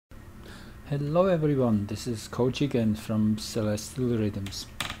Hello everyone, this is Coach again from Celestial Rhythms.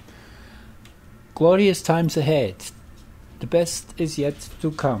 Glorious times ahead. The best is yet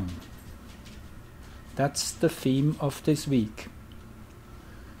to come. That's the theme of this week.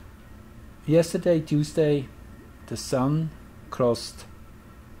 Yesterday, Tuesday, the Sun crossed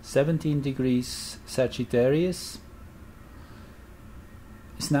 17 degrees Sagittarius.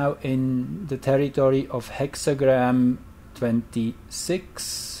 It's now in the territory of hexagram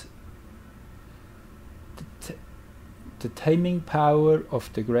 26. The taming power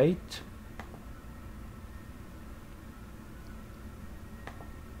of the great.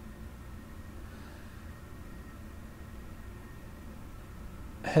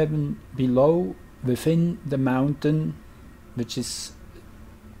 Heaven below, within the mountain, which is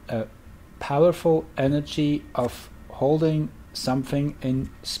a powerful energy of holding something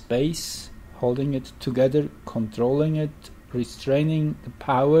in space, holding it together, controlling it, restraining the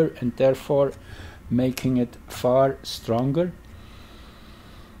power, and therefore making it far stronger.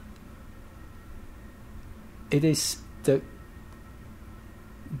 It is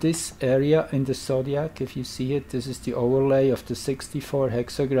this area in the zodiac, if you see it, this is the overlay of the 64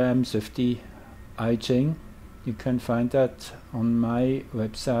 hexagrams of the I Ching. You can find that on my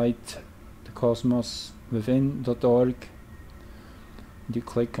website, thecosmoswithin.org. You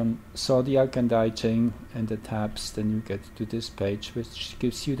click on Zodiac and I Ching and the tabs, then you get to this page, which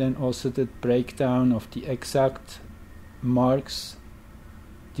gives you then also the breakdown of the exact marks,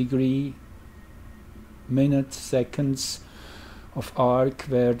 degree, minutes, seconds of arc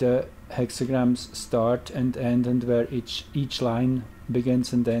where the hexagrams start and end, and where each line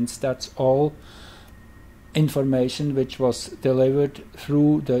begins and ends. That's all information which was delivered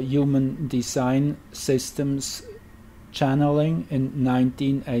through the Human Design Systems channeling in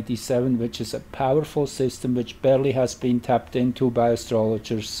 1987, which is a powerful system which barely has been tapped into by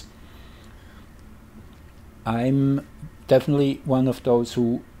astrologers. I'm definitely one of those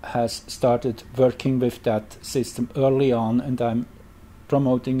who has started working with that system early on, and I'm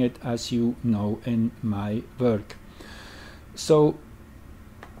promoting it, as you know, in my work. So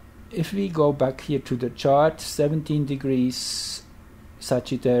if we go back here to the chart, 17 degrees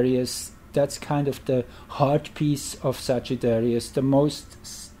Sagittarius, that's kind of the heart piece of Sagittarius, the most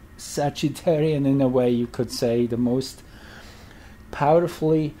Sagittarian in a way, you could say, the most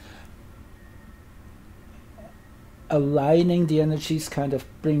powerfully aligning the energies, kind of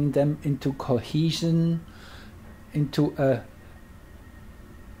bringing them into cohesion, into a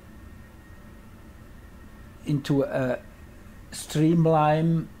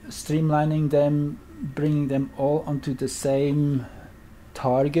streamlining them, bringing them all onto the same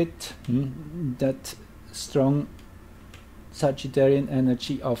target. That strong Sagittarian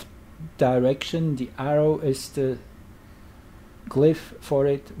energy of direction. The arrow is the glyph for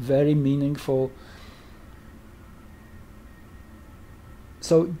it, very meaningful.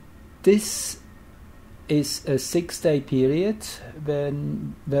 So this is a 6-day period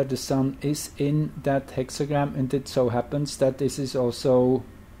where the Sun is in that hexagram, and it so happens that this is also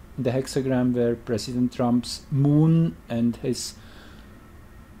the hexagram where President Trump's moon and his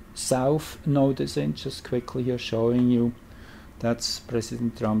south node is in. Just quickly here showing you, that's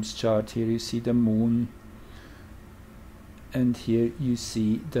President Trump's chart. Here you see the moon, and here you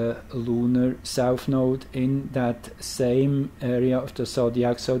see the lunar south node in that same area of the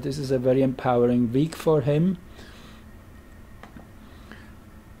zodiac. So this is a very empowering week for him.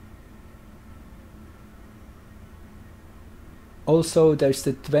 Also, there's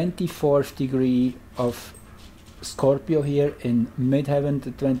the 24th degree of Scorpio here in midheaven, the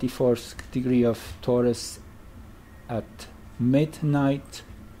 24th degree of Taurus at midnight.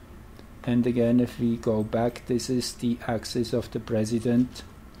 And again, if we go back, this is the axis of the president,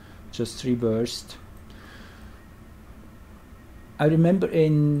 just reversed. I remember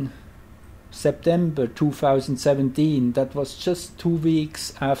in September 2017, that was just 2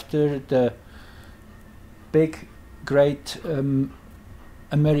 weeks after the big, great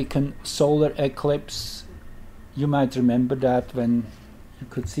American solar eclipse. You might remember that, when you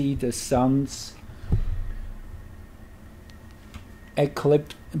could see the sun's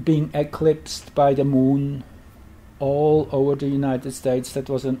being eclipsed by the moon all over the United States. That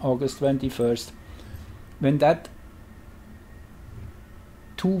was on August 21st. When that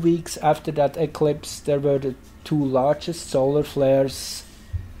 2 weeks after that eclipse, there were the 2 largest solar flares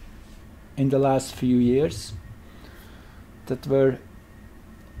in the last few years that were,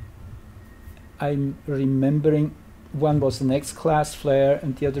 I'm remembering, one was an X-class flare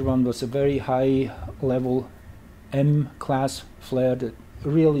and the other one was a very high level M-class flare,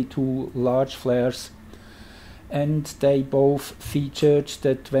 really 2 large flares. and they both featured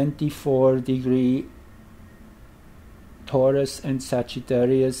the 24-degree Taurus and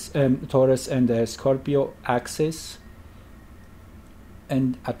Sagittarius, Taurus and Scorpio axis.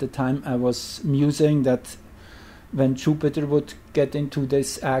 And at the time I was musing that when Jupiter would get into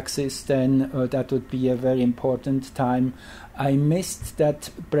this axis, then that would be a very important time. I missed that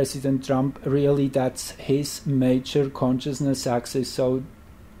President Trump, really that's his major consciousness axis. So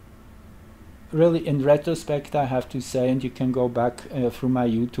really in retrospect I have to say, and you can go back through my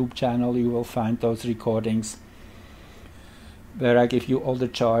YouTube channel, you will find those recordings where I give you all the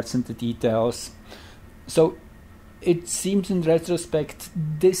charts and the details. So it seems in retrospect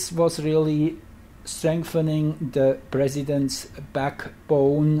this was really strengthening the president's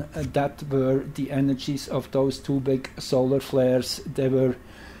backbone. That were the energies of those two big solar flares. They were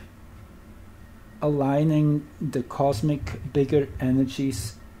aligning the cosmic bigger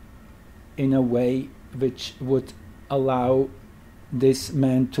energies in a way which would allow this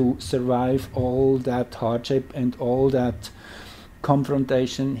man to survive all that hardship and all that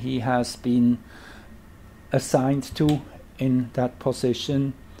confrontation he has been assigned to in that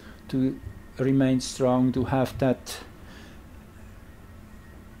position, to remain strong, to have that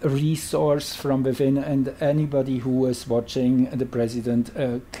resource from within. And anybody who is watching the president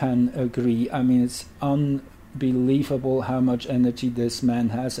can agree. I mean, it's unbelievable how much energy this man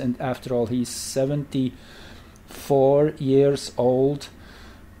has, and after all, he's 74 years old.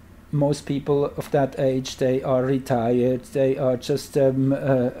 Most people of that age, they are retired, they are just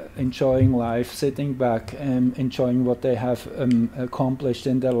enjoying life, sitting back and enjoying what they have accomplished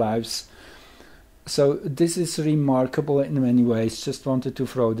in their lives. So this is remarkable in many ways. Just wanted to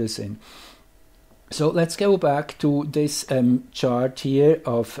throw this in. So let's go back to this chart here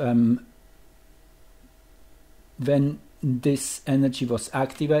of when this energy was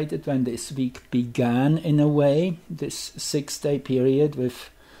activated, when this week began in a way, this 6-day period with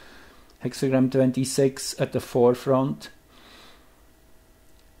hexagram 26 at the forefront.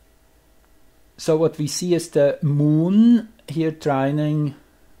 So what we see is the moon here trining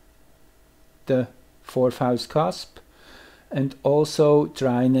the 4th house cusp, and also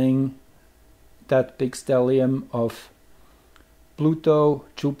trining that big stellium of Pluto,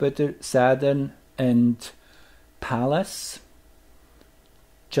 Jupiter, Saturn, and Pallas,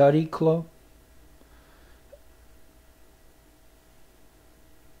 Chariklo.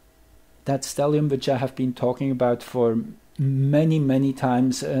 That stellium which I have been talking about for many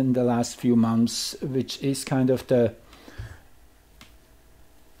times in the last few months, which is kind of the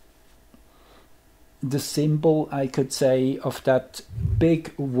symbol, I could say, of that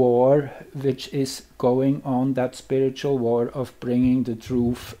big war which is going on, that spiritual war of bringing the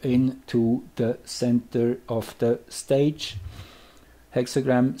truth into the center of the stage.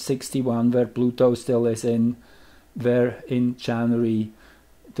 Hexagram 61, where Pluto still is in, where in January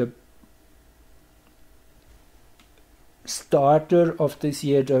the starter of this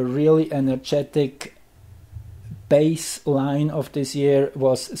year, the really energetic baseline of this year,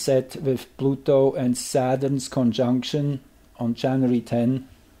 was set with Pluto and Saturn's conjunction on January 10,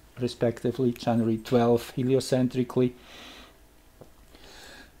 respectively, January 12, heliocentrically,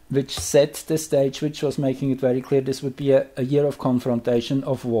 which set the stage, which was making it very clear this would be a year of confrontation,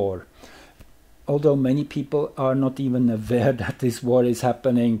 of war. Although many people are not even aware that this war is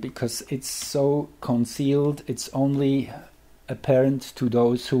happening, because it's so concealed, it's only apparent to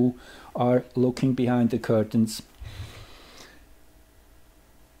those who are looking behind the curtains.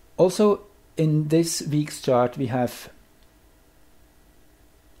 Also, in this week's chart, we have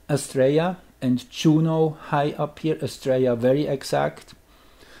Astrea and Juno high up here. Astrea very exact.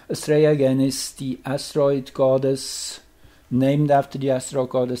 Astrea again is the asteroid goddess, named after the asteroid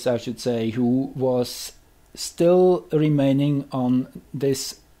goddess, I should say, who was still remaining on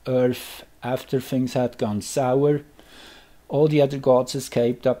this earth after things had gone sour. All the other gods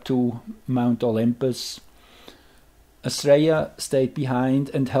escaped up to Mount Olympus. Astrea stayed behind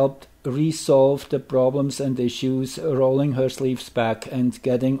and helped resolve the problems and issues, rolling her sleeves back and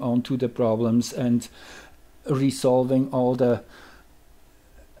getting onto the problems and resolving all the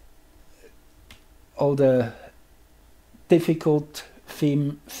difficult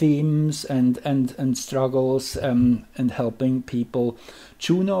themes and struggles, and helping people.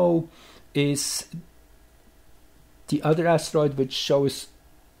 Juno is the other asteroid which shows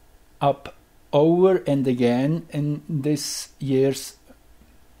up over and again in this year's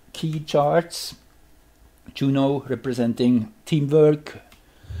key charts. Juno representing teamwork,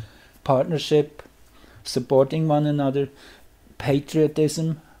 partnership, supporting one another,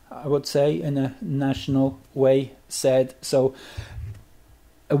 patriotism, I would say, in a national way said. So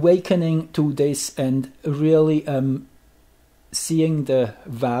awakening to this and really seeing the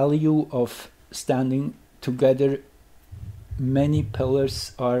value of standing together. Many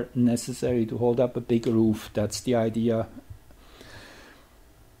pillars are necessary to hold up a big roof. That's the idea.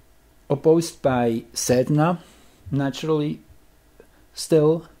 Opposed by Sedna, naturally.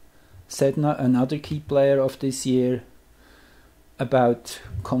 Still, Sedna, another key player of this year, about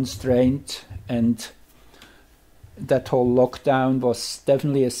constraint, and that whole lockdown was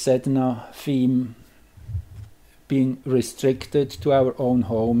definitely a Sedna theme, being restricted to our own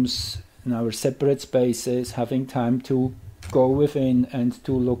homes, in our separate spaces, having time to go within and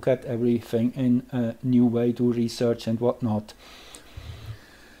to look at everything in a new way, do research and whatnot.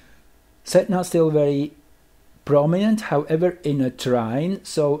 Sedna still very prominent, however, in a trine,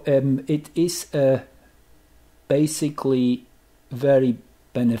 so it is a basically very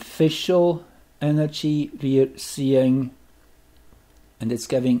beneficial energy we are seeing, and it's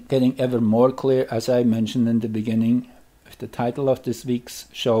getting ever more clear, as I mentioned in the beginning of the title of this week's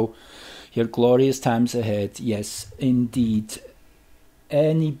show, Your Glorious Times Ahead. Yes, indeed.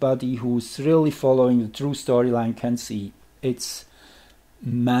 Anybody who's really following the true storyline can see it's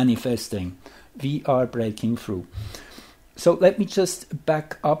manifesting. We are breaking through. So let me just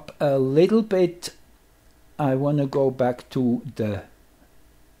back up a little bit. I want to go back to the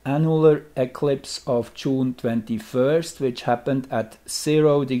annular eclipse of June 21st, which happened at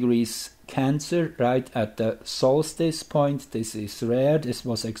 0 degrees Cancer, right at the solstice point. This is rare. This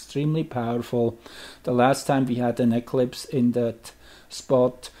was extremely powerful. The last time we had an eclipse in that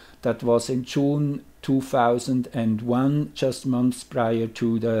spot, that was in June 2001, just months prior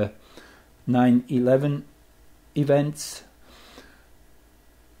to the 9/11 events.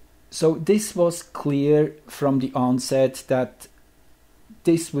 So this was clear from the onset that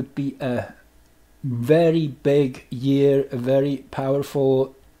this would be a very big year, a very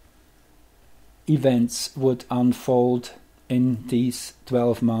powerful events would unfold in these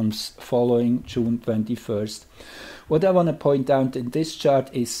 12 months following June 21st. What I want to point out in this chart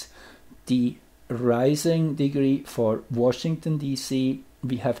is the rising degree for Washington DC.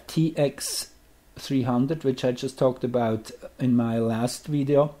 We have TX 300, which I just talked about in my last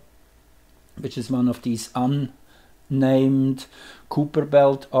video, which is one of these unnamed Kuiper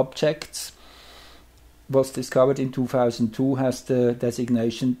Belt objects. Was discovered in 2002, has the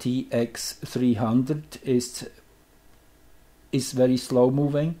designation TX 300, is very slow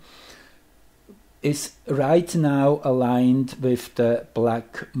moving, is right now aligned with the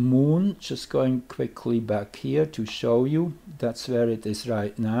black moon. Just going quickly back here to show you, that's where it is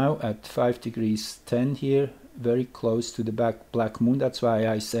right now at 5 degrees 10 here, very close to the black moon. That's why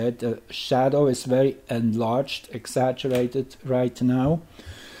I said the shadow is very enlarged, exaggerated right now.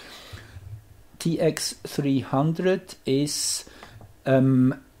 TX 300 is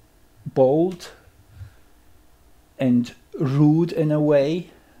bold and rude in a way,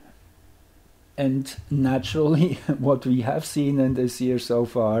 and naturally what we have seen in this year so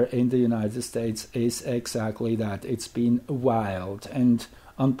far in the United States is exactly that. It's been wild and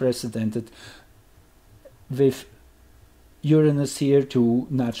unprecedented, with Uranus here too.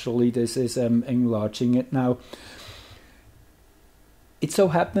 Naturally this is enlarging it now. It so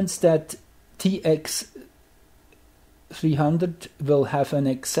happens that TX 300 will have an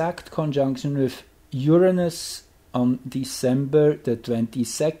exact conjunction with Uranus on December the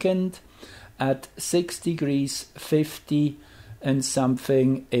 22nd at 6 degrees 50 and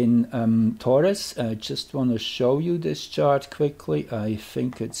something in Taurus. I just want to show you this chart quickly. I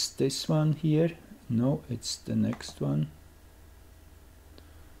think it's this one here. No, it's the next one.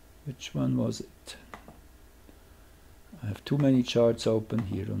 Which one was it? I have too many charts open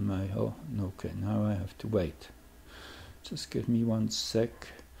here on my... Oh, okay, now I have to wait. Just give me 1 sec.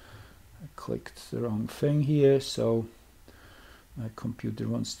 I clicked the wrong thing here, so my computer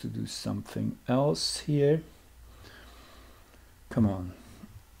wants to do something else here. Come on.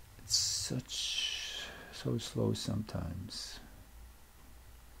 It's so slow sometimes.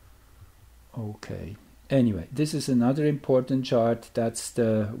 Okay. Anyway, this is another important chart. That's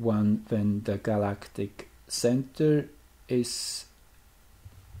the one when the galactic center is,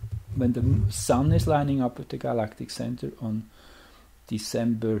 when the sun is lining up with the galactic center on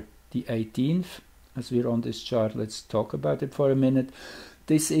December the 18th. As we're on this chart, let's talk about it for a minute.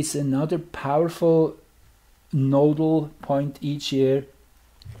 This is another powerful nodal point each year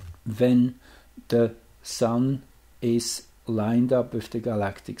when the sun is lined up with the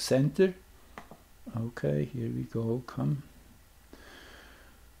galactic center. Okay, here we go, come.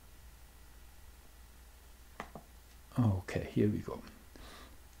 Okay, here we go.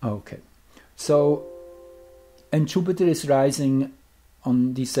 Okay, so, and Jupiter is rising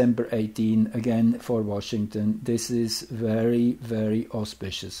on December 18, again for Washington. This is very, very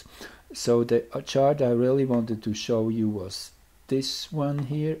auspicious. So the chart I really wanted to show you was this one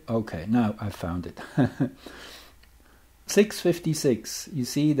here. Okay, now I found it. 6:56. You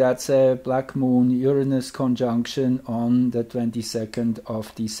see, that's a black moon Uranus conjunction on the 22nd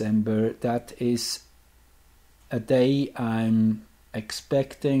of December. That is a day I'm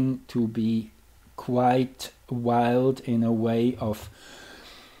expecting to be quite wild in a way of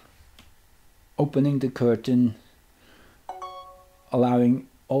opening the curtain, allowing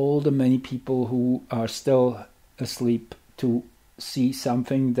all the many people who are still asleep to see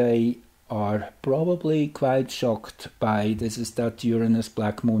something they are probably quite shocked by. This is that Uranus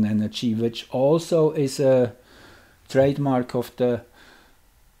black moon energy, which also is a trademark of the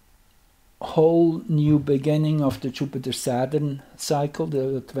whole new beginning of the Jupiter-Saturn cycle,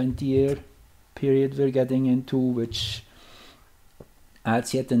 the 20-year period we're getting into, which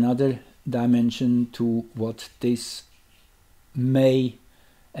adds yet another dimension to what this may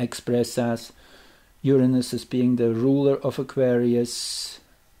express as. Uranus as being the ruler of Aquarius,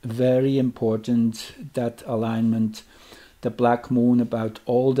 very important, that alignment. The black moon about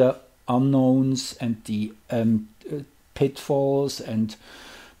all the unknowns and the pitfalls and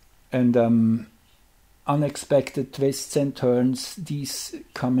unexpected twists and turns these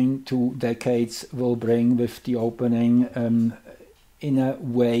coming 2 decades will bring, with the opening in a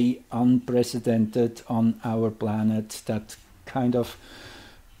way unprecedented on our planet. That kind of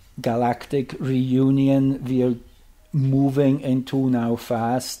galactic reunion we are moving into now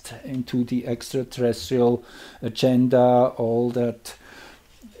fast, into the extraterrestrial agenda, all that.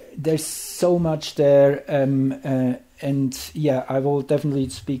 There's so much there, and yeah, I will definitely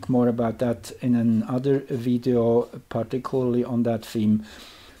speak more about that in another video, particularly on that theme.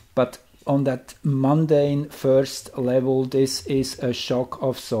 But on that mundane first level, this is a shock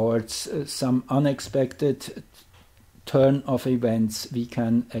of sorts, some unexpected turn of events we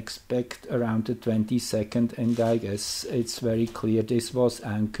can expect around the 22nd, and I guess it's very clear this was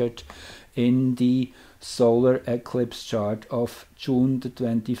anchored in the solar eclipse chart of June the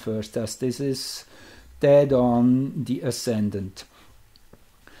 21st, as this is dead on the ascendant.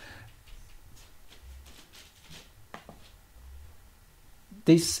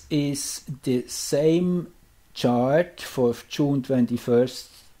 This is the same chart for June 21st,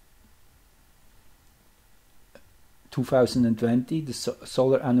 2020, the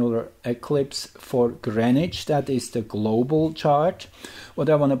solar annular eclipse for Greenwich. That is the global chart. What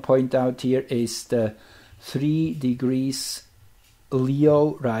I want to point out here is the 3 degrees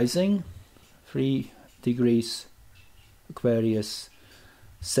Leo rising, 3 degrees Aquarius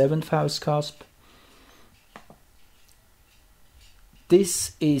 7th house cusp.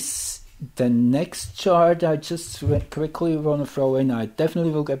 This is the next chart I just quickly want to throw in. I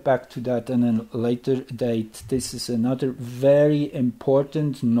definitely will get back to that in a later date. This is another very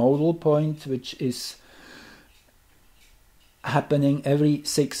important nodal point, which is happening every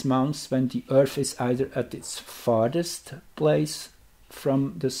 6 months when the Earth is either at its farthest place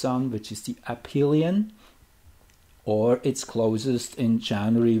from the Sun, which is the aphelion, or its closest in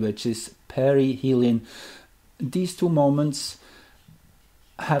January, which is perihelion. These 2 moments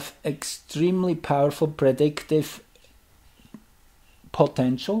have extremely powerful predictive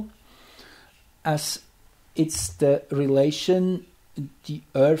potential, as it's the relation the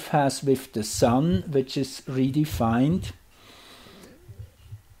Earth has with the Sun, which is redefined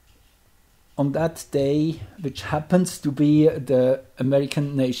on that day, which happens to be the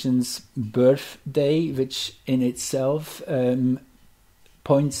American nation's birthday, which in itself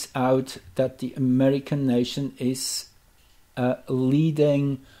points out that the American nation is a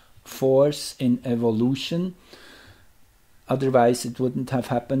leading force in evolution. Otherwise, it wouldn't have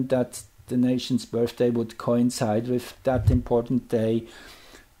happened that the nation's birthday would coincide with that important day.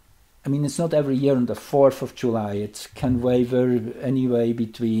 I mean, it's not every year on the 4th of July. It can waver anyway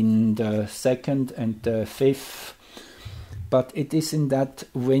between the 2nd and the 5th. But it is in that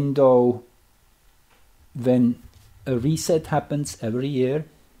window when a reset happens every year.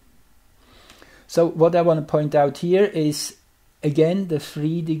 So what I want to point out here is, again, the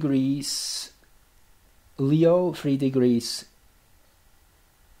 3 degrees Leo, 3 degrees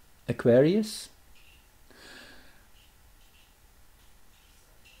Aquarius,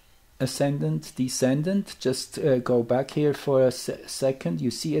 ascendant, descendant. Just go back here for a second.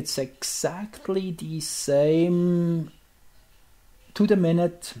 You see it's exactly the same to the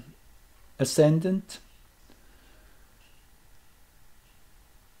minute ascendant.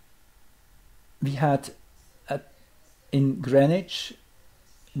 We had in Greenwich,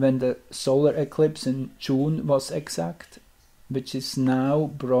 when the solar eclipse in June was exact, which is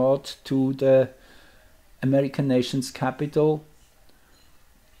now brought to the American nation's capital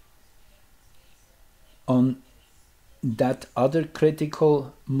on that other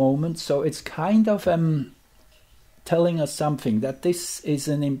critical moment. So it's kind of telling us something, that this is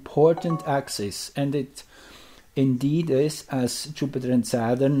an important axis, and it indeed is, as Jupiter and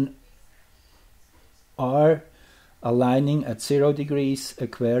Saturn are aligning at 0 degrees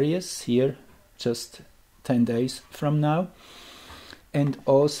Aquarius here just 10 days from now. And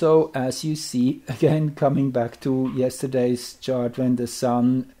also, as you see, again coming back to yesterday's chart, when the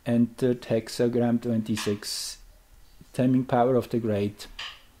Sun entered hexagram 26, taming power of the great.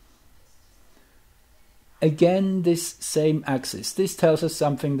 Again, this same axis. This tells us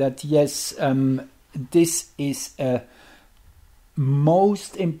something, that yes, this is a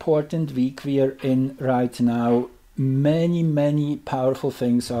most important week we are in right now. Many powerful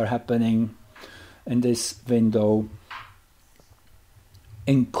things are happening in this window,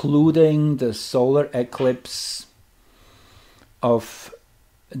 including the solar eclipse of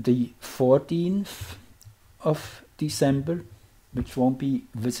the 14th of December, which won't be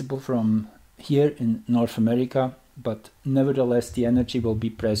visible from here in North America, but nevertheless the energy will be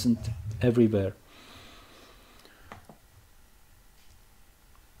present everywhere.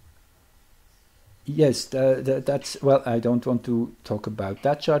 Yes, that's, well, I don't want to talk about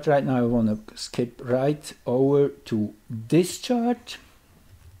that chart right now. I want to skip right over to this chart,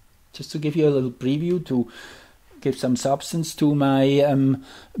 just to give you a little preview, to give some substance to my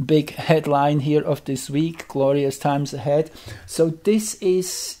big headline here of this week, Glorious Times Ahead. So this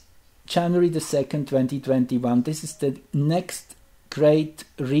is January the 2nd, 2021. This is the next great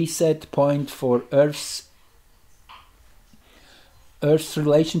reset point for Earth's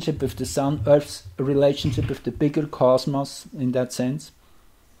relationship with the Sun, Earth's relationship with the bigger cosmos in that sense.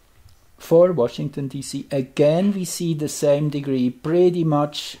 For Washington, D.C., again we see the same degree, pretty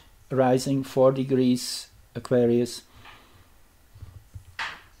much rising 4 degrees Aquarius.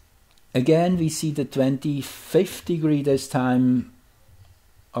 Again we see the 25th degree this time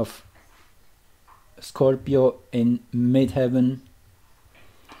of Scorpio in midheaven.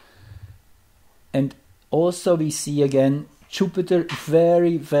 And also we see again Jupiter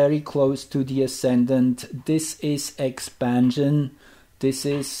very close to the ascendant. This is expansion. This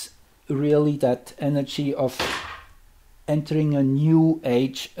is really that energy of entering a new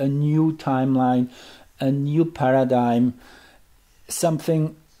age, a new timeline, a new paradigm,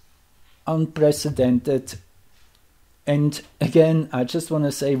 something unprecedented. And again, I just want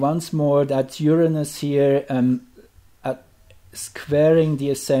to say once more that Uranus here at squaring the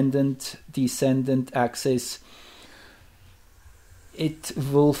ascendant-descendant axis, it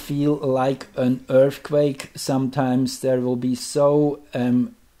will feel like an earthquake. Sometimes there will be so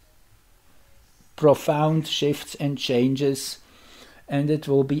profound shifts and changes, and it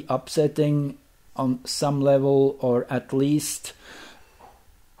will be upsetting on some level, or at least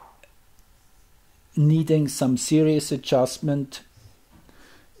needing some serious adjustment.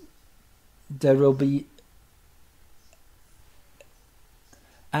 There will be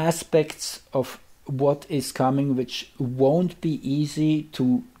aspects of what is coming which won't be easy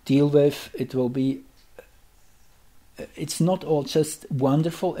to deal with. It's not all just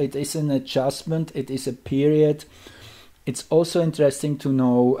wonderful. It is an adjustment. It is a period. It's also interesting to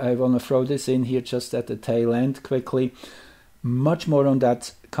know, I want to throw this in here just at the tail end quickly, much more on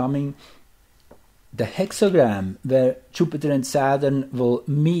that coming. The hexagram where Jupiter and Saturn will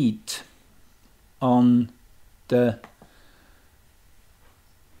meet on the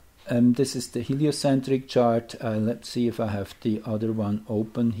this is the heliocentric chart. Let's see if I have the other one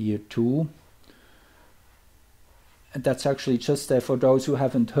open here too. And that's actually just for those who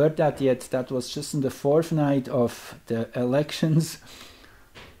haven't heard that yet. That was just in the fourth night of the elections.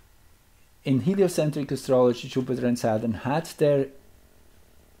 In heliocentric astrology, Jupiter and Saturn had their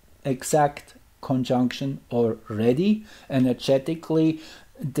exact conjunction already. Energetically,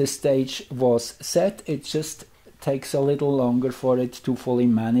 the stage was set. It just takes a little longer for it to fully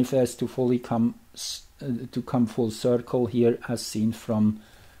manifest, to fully come full circle here, as seen from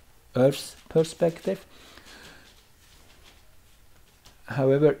Earth's perspective.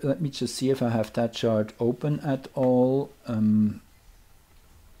 However, let me just see if I have that chart open at all.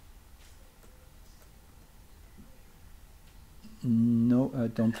 No, I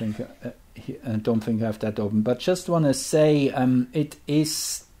don't think I have that open. But just want to say, it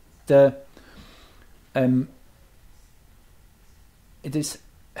is the it is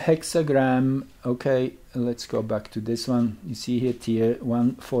hexagram. Okay, let's go back to this one. You see here tier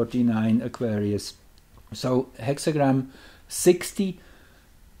 149 Aquarius. So hexagram 60,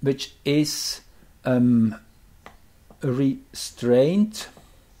 which is restraint.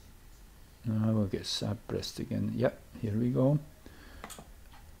 Now I guess I pressed again. Yeah, here we go.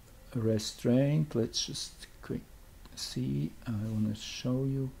 Restraint. Let's just quick see. I want to show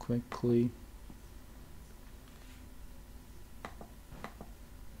you quickly.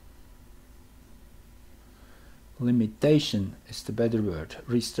 Limitation is the better word.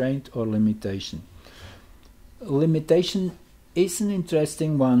 Restraint or limitation. Limitation is an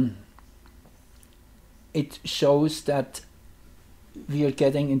interesting one. It shows that we are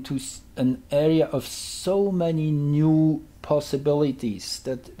getting into an area of so many new possibilities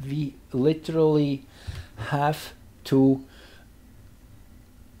that we literally have to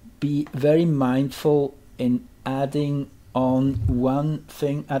be very mindful in adding on one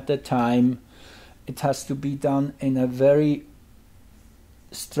thing at a time. It has to be done in a very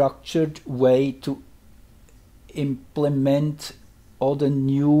structured way to implement all the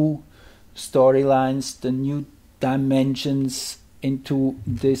new storylines, the new dimensions into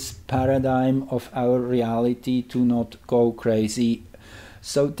this paradigm of our reality, to not go crazy.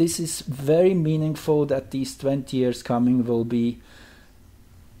 So this is very meaningful that these 20 years coming will be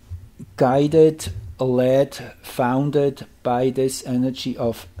guided, led, founded by this energy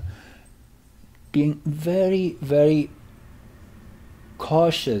of being very, very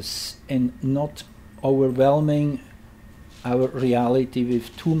cautious in not overwhelming our reality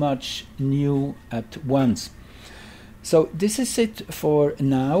with too much new at once. So this is it for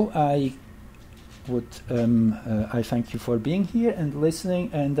now. I thank you for being here and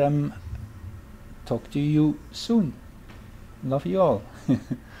listening, and talk to you soon. Love you all.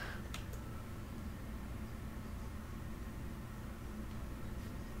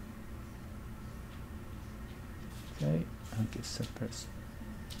 Okay, I guess I pressed